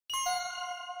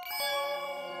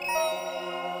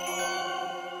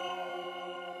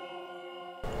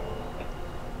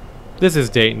This is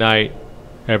date night.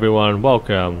 Everyone,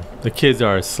 welcome. The kids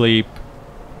are asleep.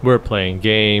 We're playing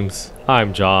games.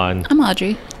 I'm John. I'm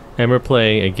Audrey. And we're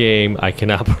playing a game I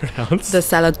cannot pronounce. The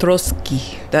Salatroitsk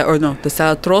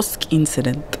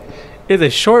Incident. It's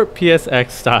a short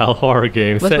PSX-style horror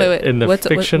game set in the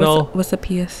fictional... What's the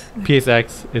PS?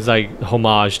 PSX is like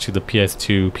homage to the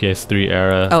PS2, PS3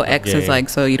 era. Oh, X game. Is like,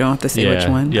 so you don't have to say which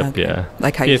one? Yep, okay. yeah.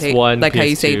 Like how PS1, you say, PS2,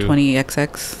 you say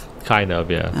 20XX? Kind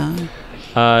of, yeah.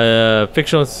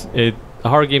 Fictional... a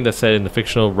horror game that's set in the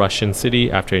fictional Russian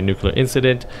city after a nuclear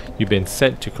incident. You've been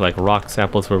sent to collect rock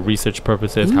samples for research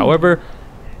purposes. However,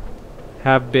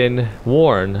 have been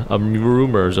warned of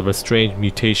rumors of a strange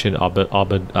mutation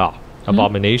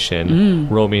abomination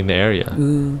roaming the area.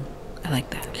 Ooh, I like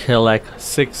that. Collect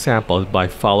 6 samples by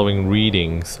following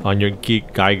readings on your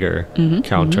Geiger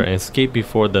counter and escape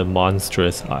before the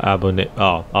monstrous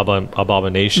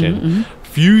abomination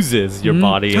fuses your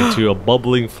body into a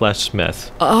bubbling flesh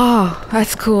mess. Oh,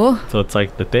 that's cool. So it's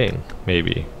like the thing,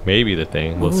 maybe the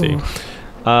thing. We'll see.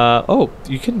 Oh,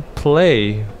 you can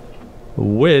play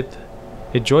with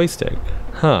a joystick,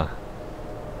 huh?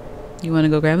 You want to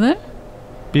go grab that?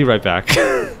 Be right back.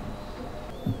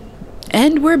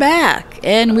 And we're back,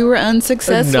 and we were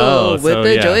unsuccessful with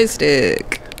the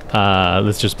joystick.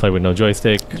 Let's just play with no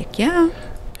joystick. Yeah.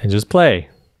 And just play.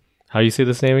 How do you say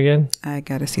this name again? I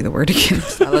gotta see the word again.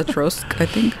 Salatroitsk, I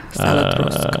think.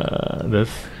 Salatroitsk. This.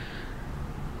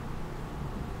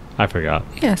 I forgot.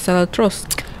 Yeah,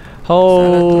 Salatroitsk.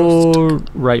 Hold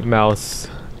right mouse.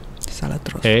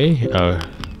 Salatroitsk. A.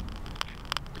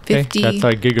 50. That's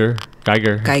our Geiger.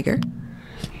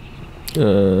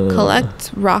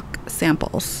 Collect rock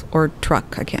samples or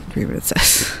truck. I can't read what it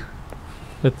says.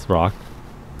 It's rock.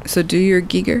 So do your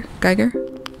Geiger.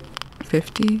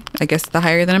 50. I guess the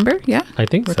higher the number. Yeah. I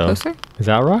think we're so. Closer. Is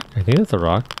that rock? I think that's a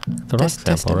rock. It's a rock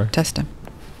sample, right? Test him.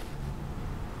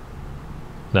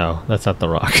 No, that's not the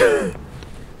rock.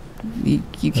 You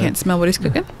can't smell what he's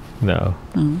cooking? No.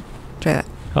 Try that.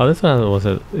 Oh, this one was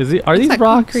it. Is it? Are these like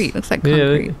rocks? Concrete. Looks like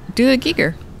concrete. Do the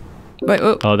Geiger. Wait.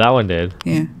 Oh, that one did.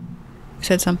 Yeah. You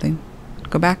said something.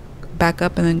 Go back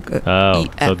up, and then go. Oh,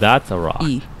 so that's a rock.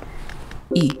 E.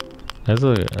 That's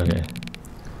okay.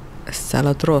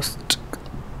 Salatroitsk.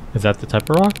 Is that the type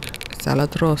of rock?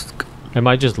 Salatroitsk. Am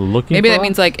I just looking? Maybe that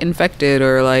means like infected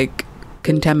or like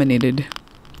contaminated.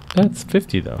 That's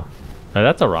 50 though.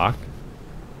 That's a rock.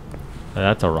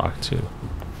 That's a rock too.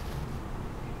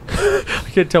 I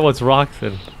can't tell what's rocks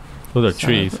and those are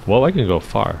trees. Well, I can go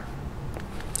far.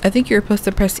 I think you're supposed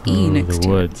to press E next to the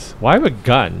woods. Why have a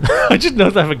gun? I just know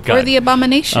I have a gun. Or the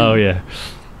abomination. Oh yeah.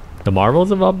 The marvels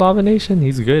of abomination.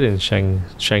 He's good in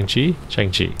Shang-Chi.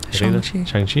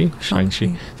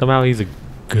 Somehow he's a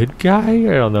good guy.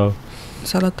 I don't know.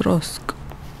 Salatroitsk.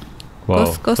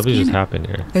 Whoa! Something just happened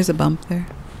here. There's a bump there.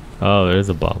 Oh, there's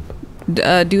a bump.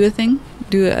 Do a thing.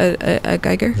 Do a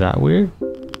Geiger. Is that weird?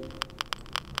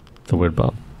 It's a weird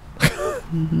bump.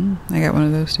 I got one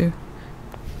of those too.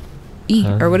 E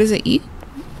or what is it? E?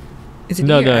 Is it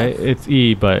no, E or F? it's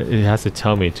E, but it has to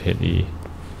tell me to hit E.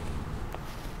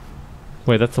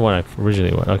 Wait, that's the one I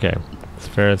originally went. Okay, it's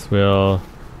Ferris wheel,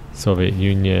 Soviet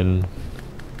Union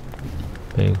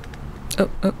thing. Oh,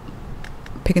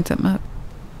 picking something up.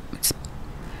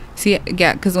 See,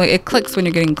 yeah, because it clicks when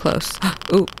you're getting close.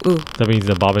 Ooh. That means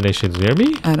the abomination's near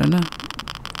me? I don't know.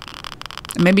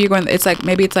 Maybe you're going.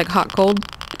 Maybe it's like hot, cold.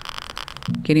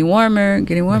 Getting warmer. A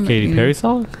Katy Perry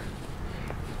song?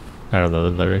 I don't know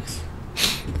the lyrics.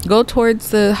 Go towards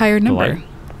the higher number.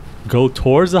 Go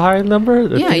towards the higher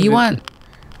number? Yeah, you want.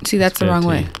 See, that's the wrong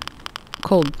way.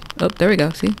 Cold. Oh, there we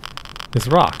go. See? It's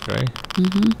rock, right?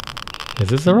 Is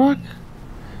this a rock?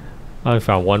 I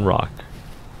found one rock.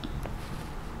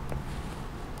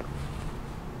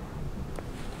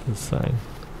 This sign.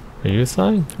 Are you a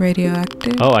sign?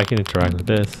 Radioactive. Oh, I can interact with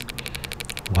this.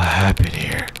 What happened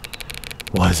here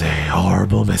was a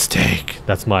horrible mistake.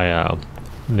 That's my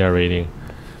narrating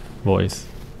voice.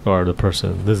 Or the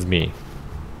person. This is me.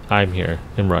 I'm here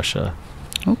in Russia.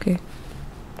 Okay.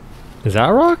 Is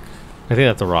that a rock? I think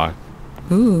that's a rock.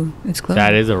 Ooh, it's close.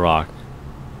 That is a rock.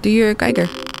 Do your Geiger.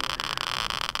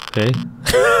 Okay.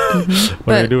 What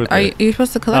do I do with it? You're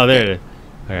supposed to collect it. Oh, there it is.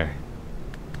 Okay.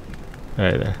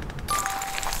 Right there.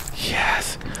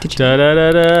 Yes.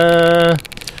 Da-da-da-da.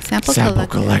 Sample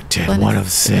collected. 1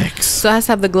 of 6. So it has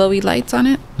to have the glowy lights on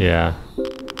it? Yeah.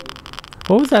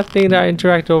 What was that thing that I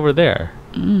interact over there?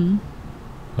 Okay,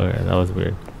 that was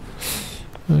weird.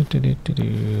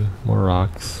 More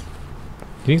rocks.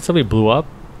 Do you think somebody blew up?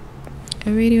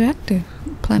 A radioactive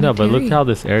planetary. No, but look how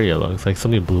this area looks. Like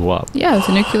somebody blew up. Yeah, it's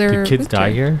a nuclear. Did kids die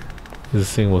here?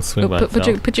 This thing will swing by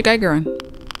itself. Put your Geiger on.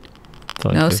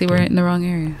 No, see, we're in the wrong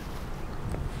area.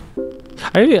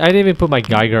 I didn't even put my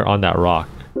Geiger on that rock.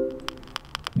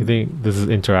 You think this is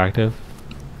interactive?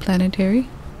 Planetary?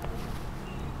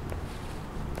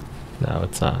 No,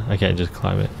 it's not. I can't just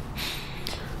climb it.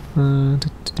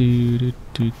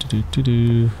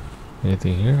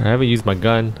 Anything here? I haven't used my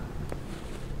gun.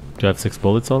 Do I have 6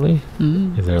 bullets only?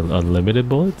 Is there unlimited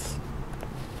bullets?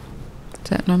 Is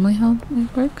that normally how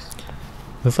it works?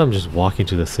 Looks like I'm just walking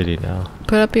to the city now.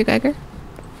 Put up your Geiger.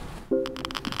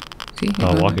 See,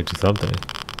 I'm walking to something.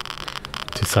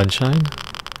 To sunshine?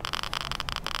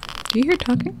 Do you hear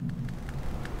talking?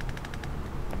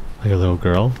 Like a little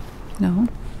girl? No.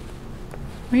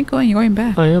 Where are you going? You're going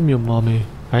back. I am your mommy.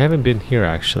 I haven't been here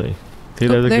actually. See,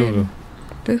 there's a Google.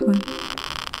 This one.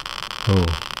 Oh.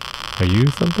 Are you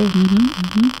something?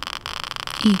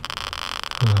 E.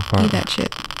 Oh, E that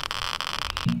shit.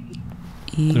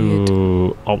 E it.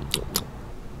 Ooh. Oh.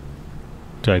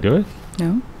 Did I do it?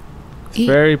 No. It's E.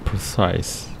 very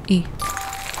precise. E.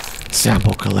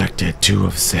 Sample collected 2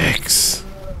 of 6.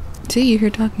 See, you hear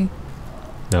talking.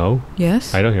 No?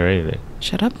 Yes? I don't hear anything.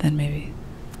 Shut up then, maybe.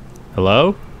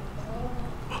 Hello?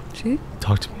 See?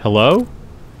 Talk to me. Hello?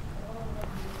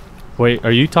 Wait,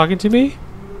 are you talking to me?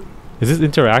 Is this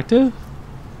interactive?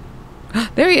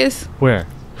 There he is. Where?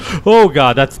 Oh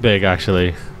god, that's big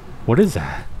actually. What is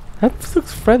that? That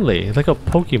looks friendly. It's like a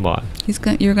Pokemon.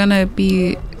 You're gonna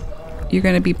be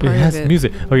part It has of it.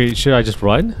 music. Okay, should I just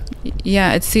run?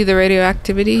 Yeah, it's see the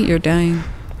radioactivity. You're dying.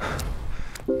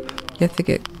 You have to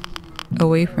get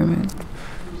away from it.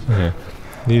 Okay.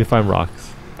 Need to find rocks.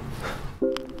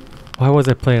 Why was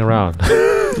I playing around?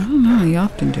 I don't know. You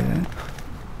often do that.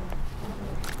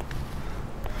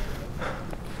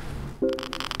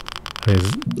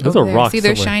 There's a rock See,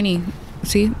 they're somewhere. shiny.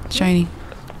 See? Shiny.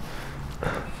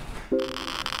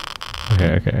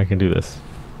 Okay, I can do this.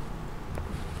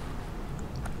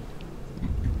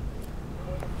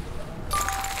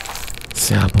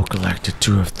 Sample collected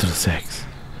 2 of 6.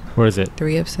 Where is it?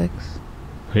 3 of 6.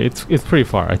 Okay, it's pretty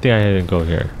far. I think I didn't go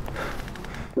here.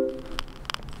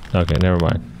 Okay, never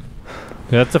mind.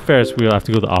 Yeah, that's the Ferris wheel. I have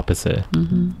to go the opposite.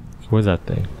 Where's that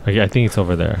thing? Okay, I think it's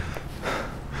over there.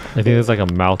 I think there's like a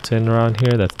mountain around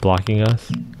here that's blocking us.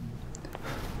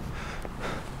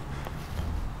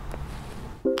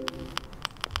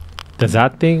 Does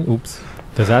that thing... Oops.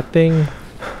 Does that thing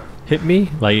hit me?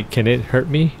 Like, can it hurt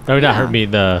me? Oh, not hurt me.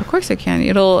 Of course it can.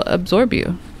 It'll absorb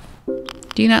you.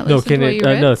 Do you not listen to what you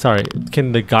read? No, sorry.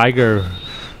 Can the Geiger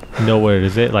know where it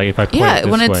is? It like if I point it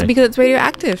this when way? because it's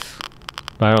radioactive.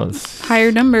 But I don't.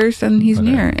 Higher numbers than he's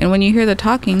near, and when you hear the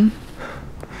talking,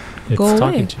 It's go away.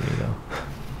 talking to me though.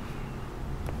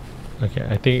 Okay,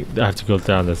 I think I have to go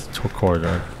down this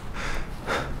corridor.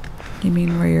 You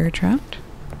mean where you're trapped?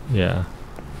 Yeah.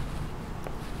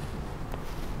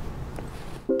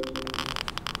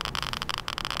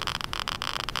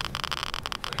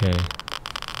 Okay.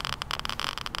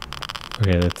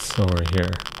 Okay, that's over here.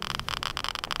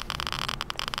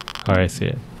 Alright, I see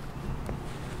it.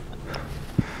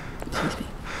 Excuse me.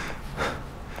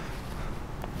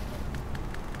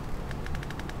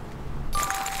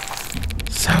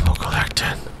 Sample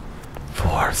collected.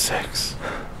 4 of 6.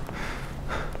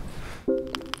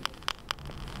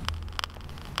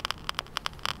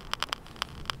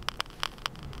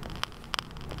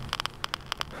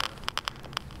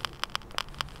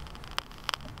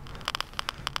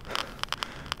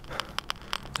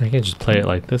 I can just play it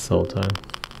like this the whole time.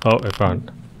 Oh, I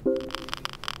found.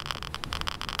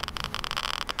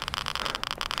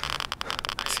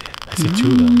 I see it. I see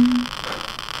 2 of them.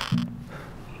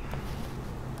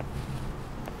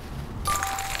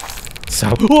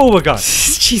 Oh my god!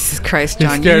 Jesus Christ,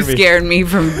 John! You You scared me. scared me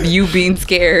from you being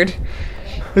scared.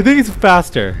 I think it's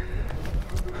faster.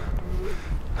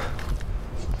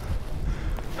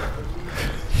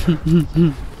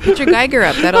 Put your Geiger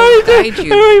up. That'll guide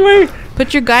you. Wait.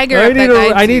 Put your Geiger up. That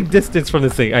guides I you. need distance from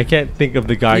this thing. I can't think of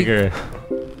the Geiger.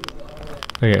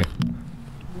 Okay.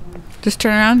 Just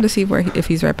turn around to see if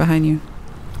he's right behind you.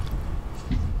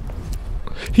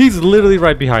 He's literally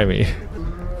right behind me.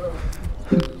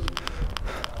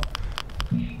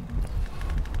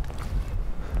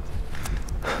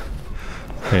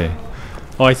 Okay.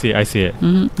 Oh, I see it.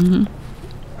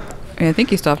 I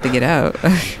think you still have to get out.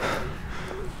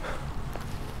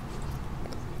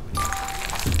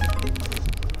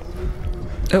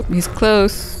 Oh, he's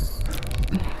close.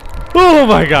 Oh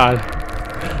my god.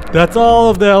 That's all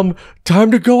of them.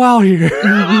 Time to go out here.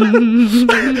 He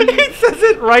says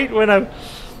it right when I'm...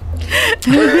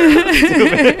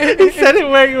 Stupid. He said it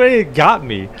when he got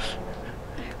me.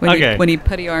 When he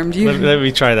putty armed you. Let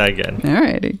me try that again.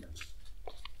 Alrighty.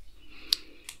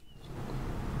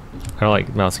 I don't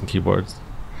like mouse and keyboards.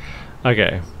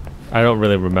 Okay. I don't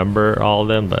really remember all of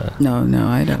them, but No,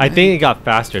 I don't. I think it got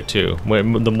faster too.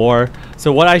 When the more,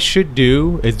 so what I should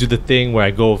do is do the thing where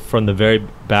I go from the very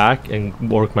back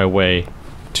and work my way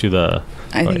to the.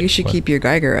 I think you should keep your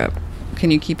Geiger up.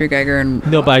 Can you keep your Geiger and?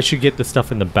 No, but I should get the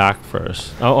stuff in the back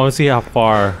first. I want to see how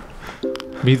far.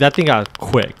 Because that thing got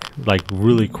quick, like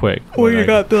really quick. When you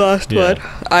got the last one.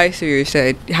 I see what you're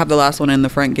saying. Have the last one in the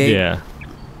front gate. Yeah.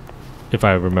 If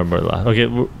I remember the last. Okay,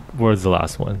 where's the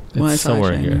last one? It's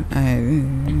somewhere in here.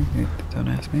 Don't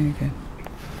ask me again.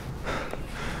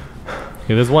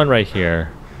 Okay, there's one right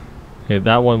here. Okay,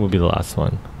 that one will be the last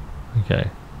one. Okay.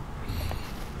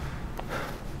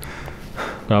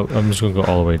 Now, I'm just gonna go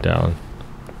all the way down.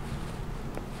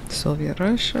 Soviet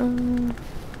Russia.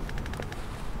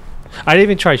 I didn't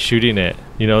even try shooting it.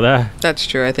 You know that? That's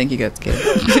true. I think you got scared.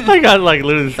 I got like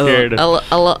literally scared. A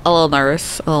little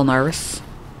nervous. A little nervous.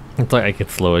 It's like I could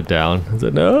slow it down. I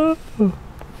said no.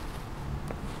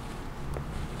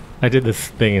 I did this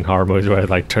thing in horror movies where I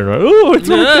like turn around. Ooh, it's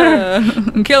right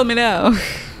there. Kill me now.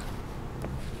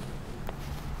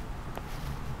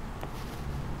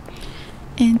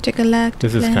 Intergalactic.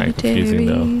 This is kind of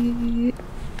confusing though.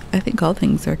 I think all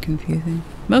things are confusing.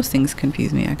 Most things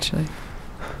confuse me actually.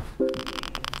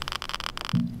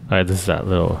 Alright, this is that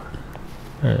little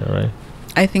area, right?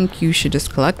 I think you should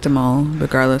just collect them all,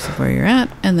 regardless of where you're at,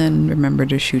 and then remember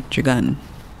to shoot your gun.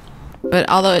 But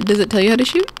although, does it tell you how to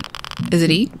shoot? Is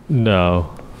it E?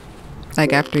 No.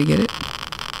 Like after you get it?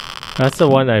 That's the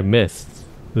one I missed.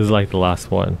 This is like the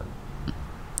last one.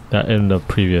 That in the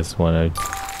previous one,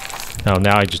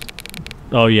 now I just.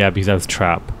 Oh yeah, because I was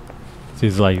trapped. So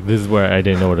it's like this is where I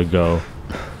didn't know where to go.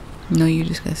 No, you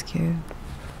just got scared.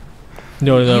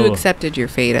 No. You accepted your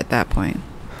fate at that point.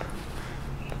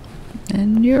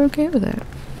 And you're okay with it.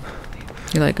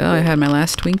 You're like, oh, I had my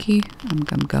last Twinkie. I'm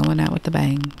going out with the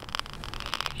bang.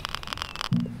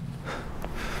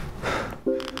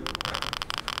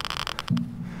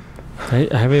 I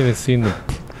haven't even seen the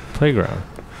playground.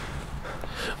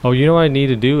 Oh, you know what I need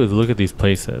to do is look at these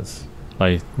places.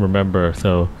 Like, remember,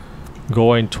 so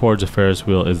going towards the Ferris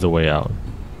wheel is the way out.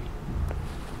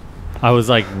 I was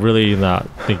like really not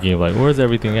thinking of like, where's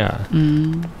everything at?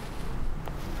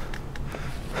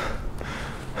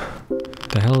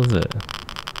 The hell is it?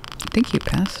 I think you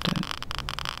passed it.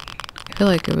 I feel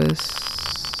like it was.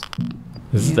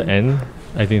 This is the end?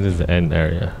 I think this is the end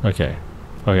area. Okay.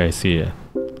 Okay, I see it.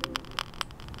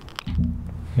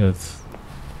 It's.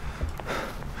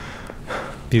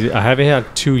 I haven't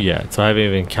had 2 yet, so I haven't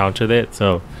even encountered it.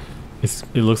 So it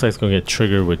looks like it's gonna get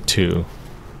triggered with 2.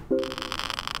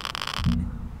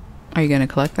 Are you gonna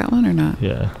collect that one or not?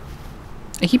 Yeah.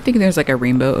 I keep thinking there's like a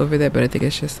rainbow over there, but I think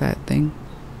it's just that thing.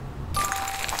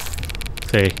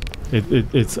 Say,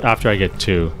 it's after I get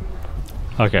 2.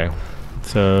 Okay.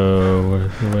 So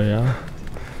where's the way out?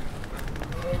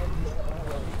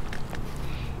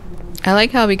 I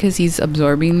like how because he's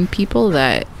absorbing people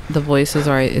that the voices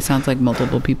are. It sounds like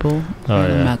multiple people. Oh,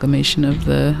 an yeah. amalgamation of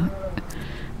the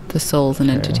souls and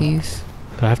entities.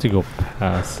 Do I have to go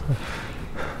past?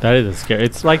 That is scary.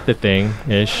 It's like the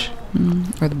thing-ish.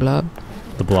 Or the blob.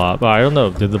 The blob. Oh, I don't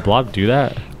know. Did the blob do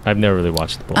that? I've never really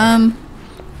watched the blob.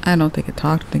 I don't think it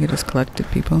talked. I think it just collected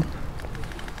people.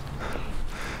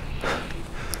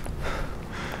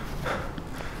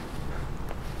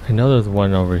 I know there's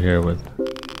one over here with.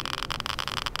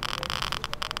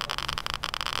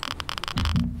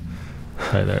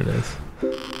 Right, there it is.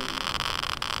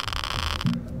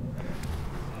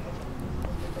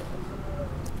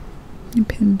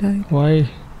 Pin died. Why?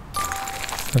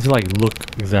 I have to like look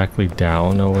exactly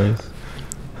down always.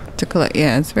 To collect,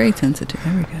 yeah, it's very sensitive.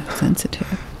 There we go,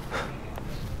 sensitive.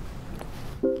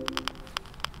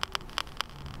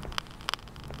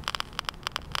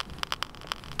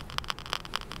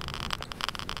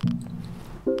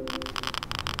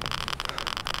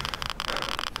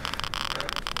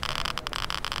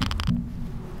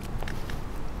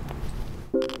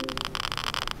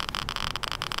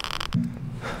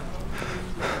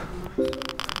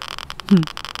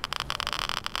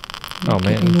 Oh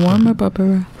man. Getting warmer,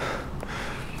 Barbara.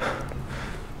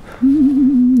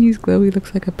 He's glowy,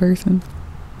 looks like a person.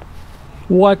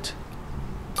 What?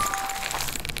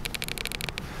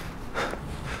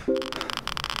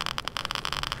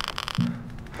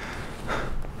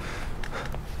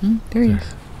 There he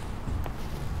is.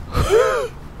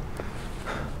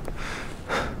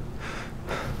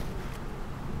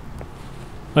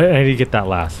 I need to get that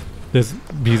last. This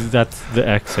because that's the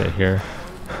exit here.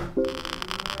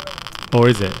 Or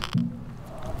is it?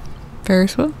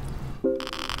 Ferris wheel?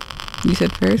 You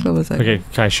said Ferris wheel was like. Okay,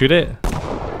 can I shoot it?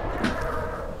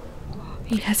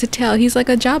 He has a tail. He's like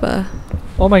a Jabba.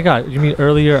 Oh my god, you mean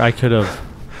earlier I could have...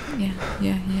 Yeah.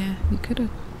 You could have.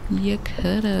 You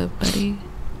could have, buddy.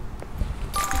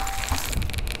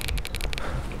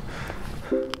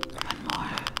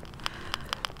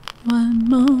 One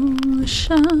more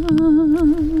shot.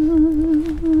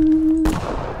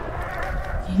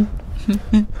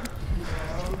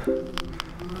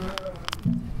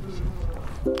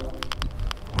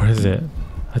 What is it?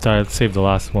 I thought I'd saved the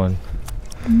last one.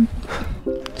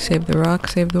 Save the rock,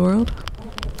 save the world.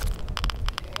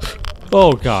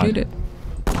 Oh god. Shoot it.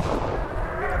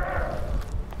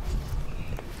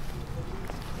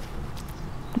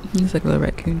 He's like a little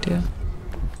raccoon too.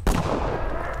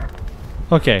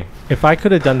 Okay, if I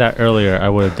could have done that earlier, I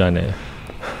would have done it.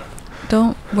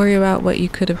 Don't worry about what you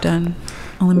could have done.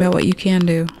 Only about what you can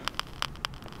do.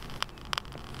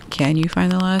 Can you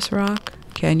find the last rock?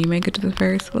 Can you make it to the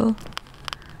Ferris wheel?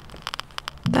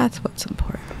 That's what's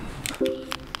important.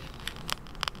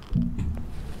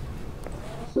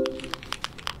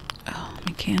 Oh,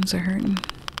 my cans are hurting.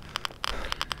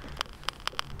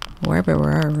 Wherever we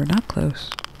are, we're not close.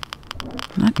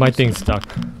 Not My close thing's at all.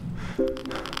 stuck.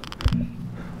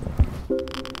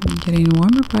 Getting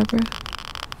warmer, Barbara.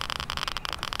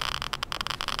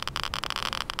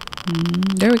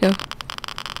 There we go.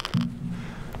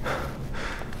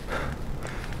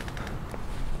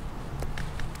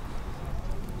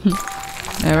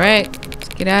 All right, let's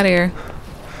get out of here.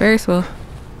 Ferris wheel.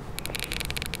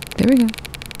 There we go.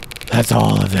 That's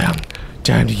all of them.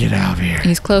 Time to get out of here.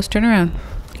 He's close. Turn around.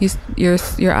 He's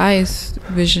your eyes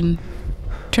vision.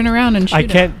 Turn around and shoot I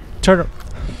can't turn...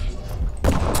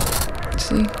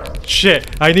 See? Shit,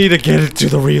 I need to get it to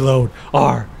the reload.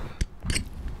 R.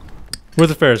 Where's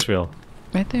the Ferris wheel?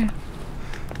 Right there.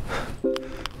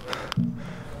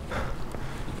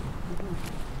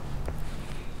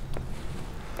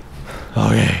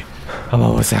 Okay, I'm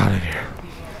almost out of here.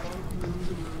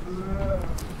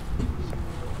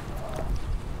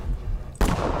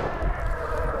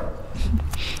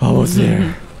 Almost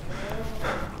there.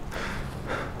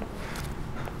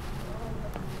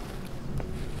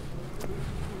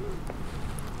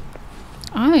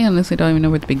 I honestly don't even know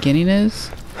where the beginning is.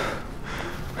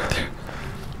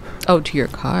 Oh, to your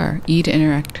car. E to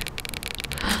interact.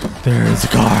 There is a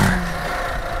car.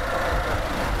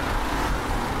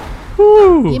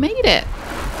 Woo! You made it.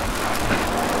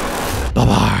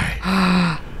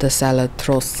 Bye-bye. The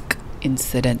Salatroitsk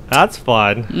Incident. That's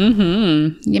fun.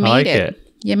 You made like it.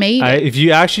 it. You made it. If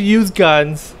you actually use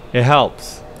guns, it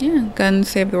helps. Yeah, guns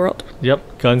save the world.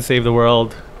 Yep, guns save the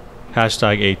world.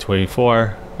 Hashtag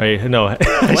 824. Right, no,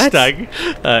 hashtag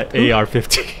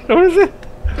AR-15. What is it?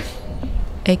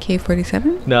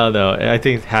 AK-47? No, I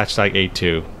think it's hashtag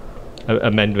 82.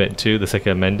 Amendment 2, the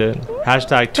second amendment.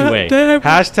 Hashtag 2A.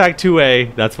 Hashtag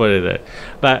 2A, that's what it is.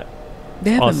 But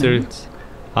They have also, amendments.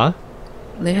 huh?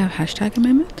 They have hashtag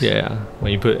amendments? Yeah.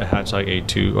 When you put a hashtag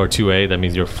 82 or 2A, that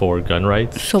means you're for gun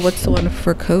rights. So what's the one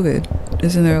for COVID?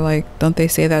 Isn't there like, don't they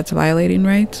say that's violating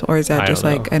rights? Or is that I just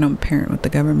don't like, know. I don't parent with the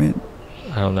government?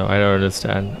 I don't know. I don't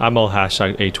understand. I'm all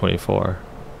hashtag 824.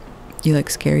 You like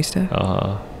scary stuff?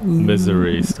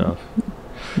 Misery stuff.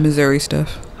 Missouri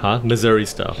stuff. Huh? Misery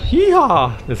stuff.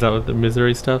 Yeehaw! Is that what the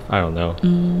misery stuff? I don't know.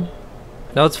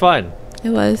 That was fun. It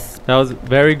was. That was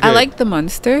very good. I liked the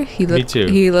monster. He looked, too.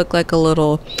 He looked like a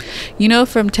little, you know,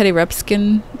 from Teddy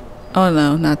Ruxpin. Oh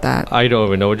no, not that. I don't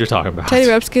even know what you're talking about. Teddy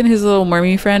Ruxpin, his little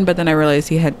mermy friend, but then I realized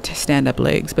he had stand-up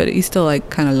legs, but he's still like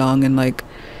kind of long and like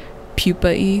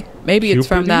pupa-y. Maybe it's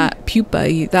from that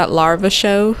pupa-y, that larva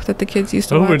show that the kids used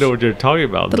to I watch. don't even know what you're talking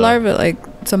about. The though. larva, like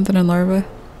something in larva.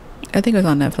 I think it was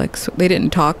on Netflix. They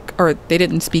didn't talk or they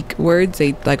didn't speak words.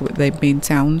 They made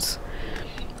sounds.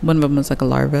 One of them was like a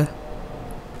larva.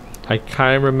 I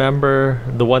kind of remember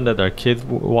the one that our kids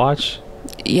watch.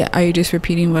 Yeah, are you just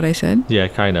repeating what I said? Yeah,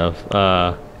 kind of.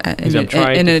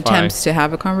 In attempts to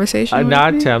have a conversation with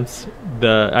not me? attempts.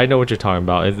 I know what you're talking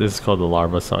about. This is called the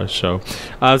Larva Show.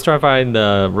 I was trying to find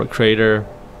the creator,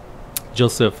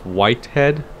 Joseph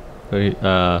Whitehead.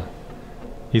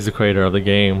 He's the creator of the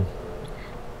game.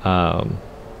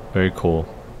 Very cool.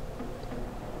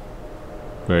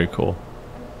 Very cool.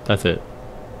 That's it.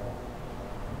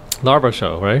 Larva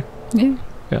Show, right? Yeah.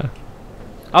 Yeah.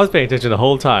 I was paying attention the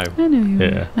whole time. I know you were.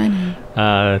 Yeah. I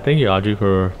know. Thank you, Audrey,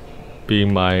 for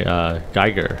being my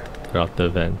Geiger throughout the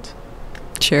event.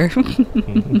 Sure.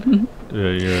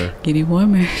 You're Getting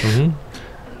warmer.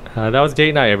 that was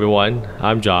date night, everyone.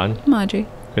 I'm John. I'm Audrey.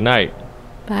 Good night.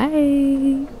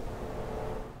 Bye.